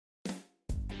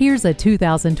Here's a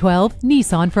 2012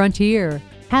 Nissan Frontier.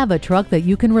 Have a truck that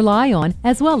you can rely on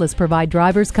as well as provide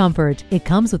drivers comfort. It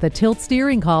comes with a tilt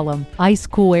steering column,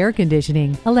 ice-cool air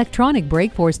conditioning, electronic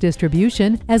brake force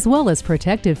distribution, as well as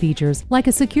protective features like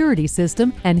a security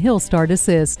system and hill start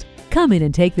assist. Come in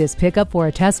and take this pickup for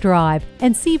a test drive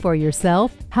and see for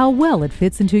yourself how well it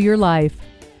fits into your life.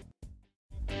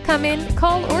 Come in,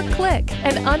 call, or click.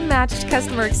 An unmatched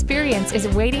customer experience is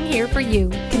waiting here for you.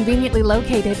 Conveniently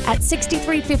located at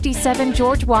 6357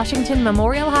 George Washington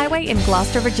Memorial Highway in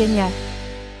Gloucester, Virginia.